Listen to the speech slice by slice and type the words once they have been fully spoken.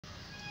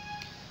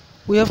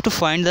We have to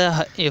find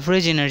the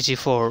average energy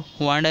for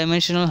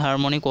one-dimensional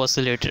harmonic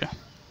oscillator.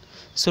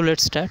 So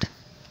let's start.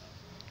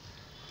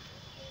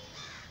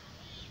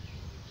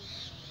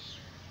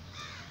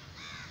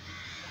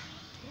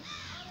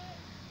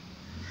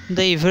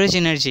 The average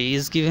energy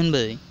is given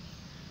by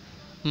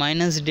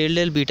minus del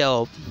del beta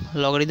of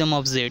logarithm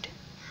of z.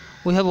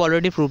 We have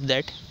already proved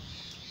that.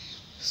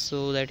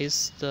 So that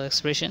is the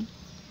expression.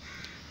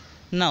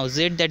 Now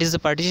z, that is the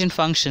partition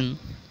function,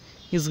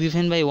 is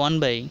given by 1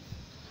 by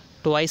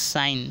twice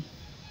sine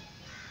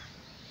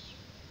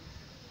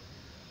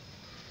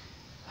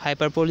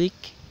hyperbolic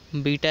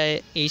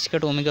beta h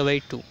cut omega by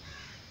 2.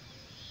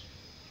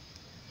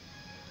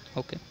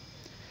 Okay,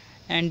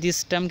 and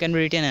this term can be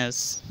written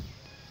as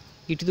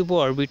e to the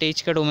power beta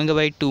h cut omega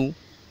by 2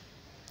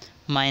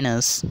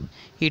 minus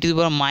e to the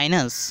power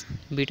minus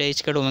beta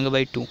h cut omega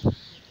by 2.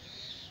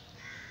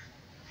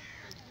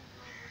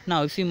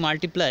 Now if we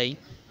multiply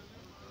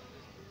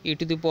e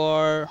to the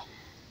power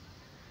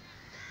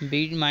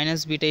b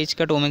minus beta h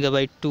cut omega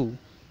by 2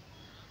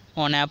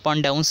 on up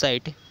and down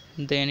side,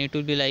 then it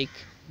will be like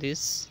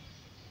this.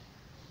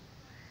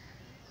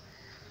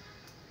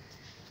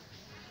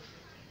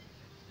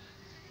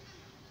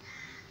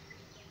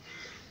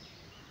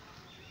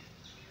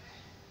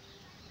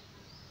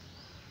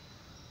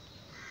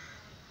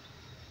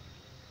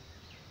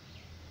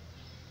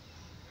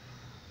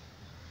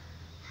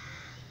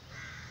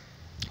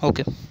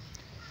 Okay,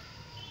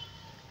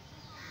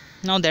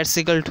 now that's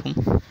equal to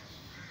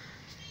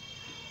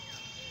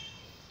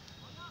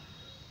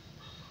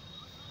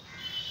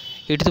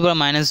e to the power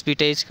minus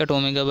beta h cut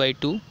omega by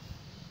 2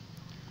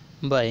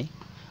 by,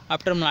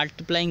 after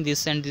multiplying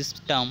this and this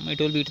term, it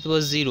will be e to the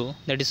power 0,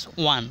 that is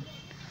 1,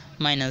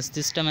 minus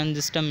this term and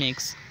this term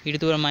makes e to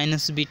the power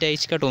minus beta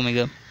h cut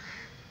omega.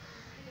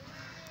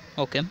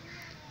 Okay,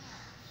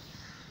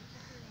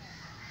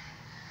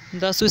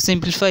 thus we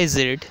simplify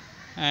z,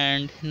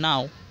 and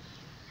now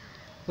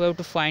we have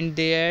to find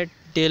their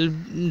del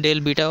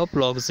beta of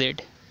log z.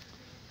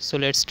 So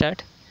let's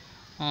start.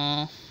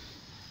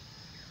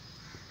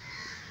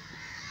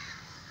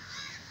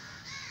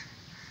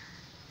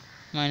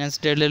 Minus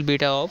del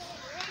beta of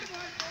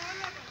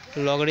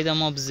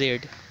logarithm of z,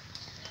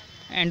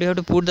 and we have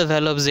to put the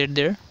value of z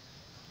there.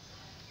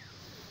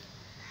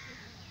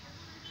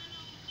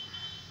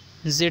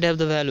 Z have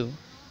the value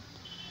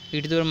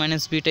e to the power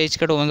minus beta h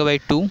cut omega by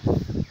 2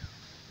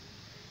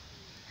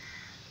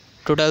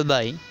 total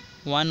by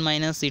 1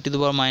 minus e to the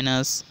power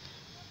minus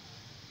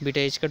beta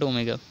h cut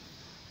omega.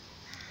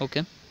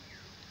 Okay,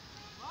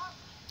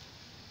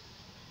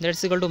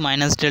 that's equal to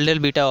minus del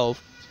beta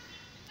of,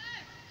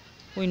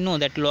 we know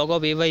that log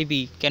of a by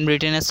b can be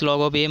written as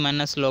log of a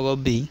minus log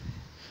of b,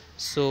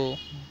 so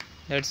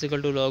that's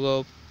equal to log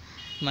of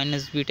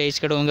minus beta h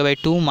cut omega by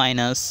 2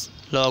 minus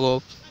log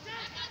of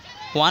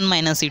 1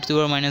 minus e to the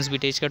power minus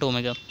beta h cut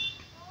omega.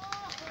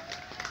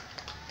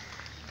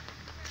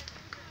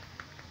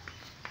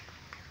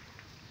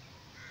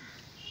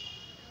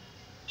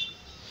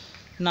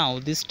 Now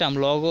this term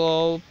log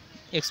of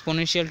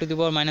exponential to the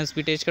power minus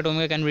beta h cut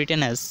omega can be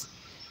written as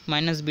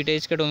minus beta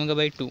h cut omega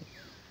by 2,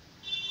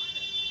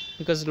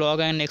 because log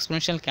and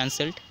exponential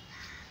cancelled,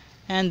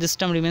 and this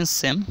term remains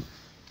same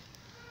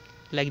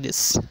like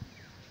this.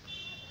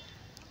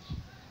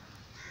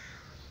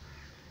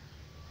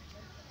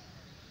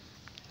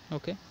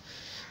 Okay,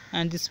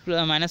 and this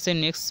minus sign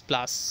makes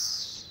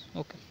plus.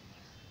 Okay,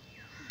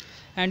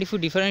 and if you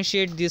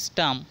differentiate this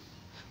term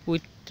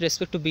with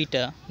respect to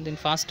beta, then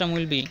first term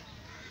will be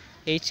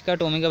h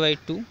cut omega by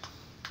 2,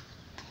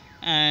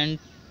 and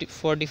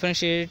for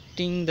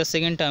differentiating the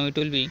second term, it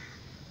will be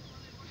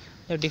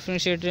the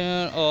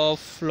differentiator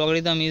of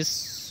logarithm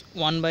is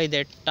 1 by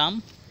that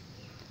term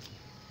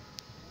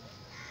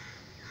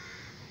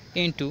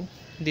into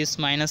this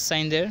minus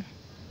sign there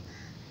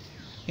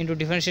into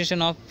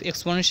differentiation of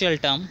exponential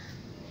term,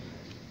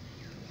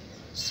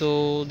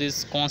 so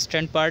this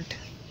constant part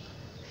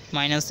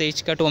minus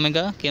h cut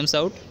omega comes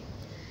out,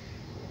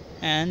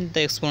 and the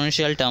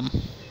exponential term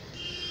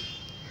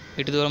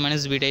e to the power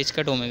minus beta h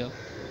cut omega.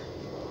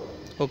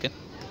 Okay,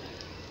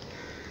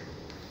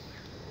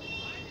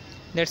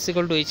 that's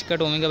equal to h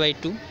cut omega by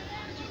 2,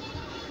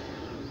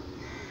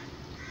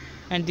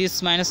 and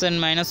this minus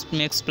and minus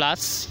makes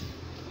plus,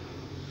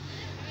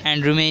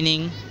 and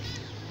remaining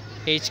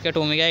h cut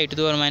omega e to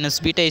the power minus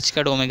beta h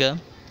cut omega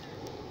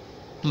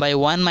by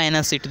 1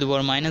 minus e to the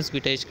power minus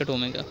beta h cut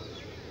omega.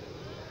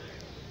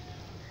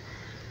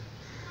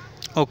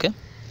 Okay,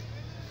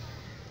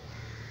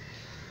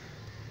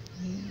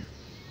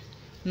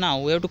 now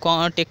we have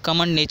to take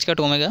common h cut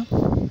omega,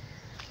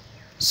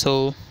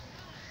 so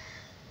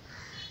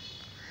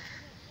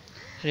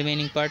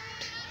remaining part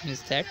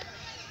is that.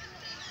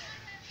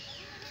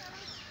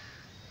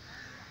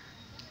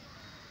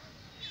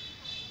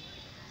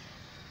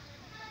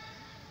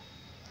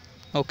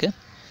 Okay,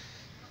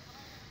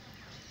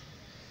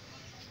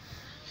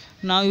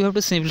 now you have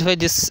to simplify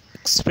this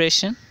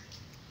expression,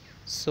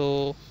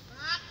 so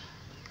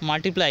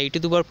multiply e to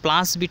the power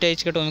plus beta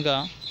h cut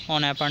omega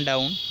on up and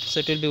down, so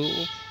it will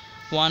be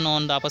 1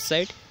 on the upper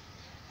side,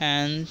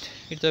 and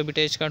e to the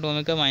beta h cut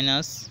omega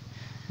minus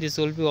this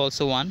will be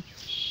also 1.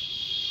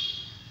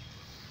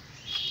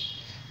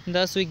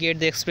 Thus we get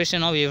the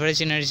expression of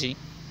average energy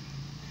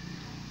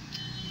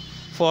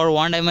for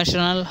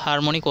one-dimensional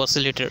harmonic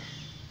oscillator.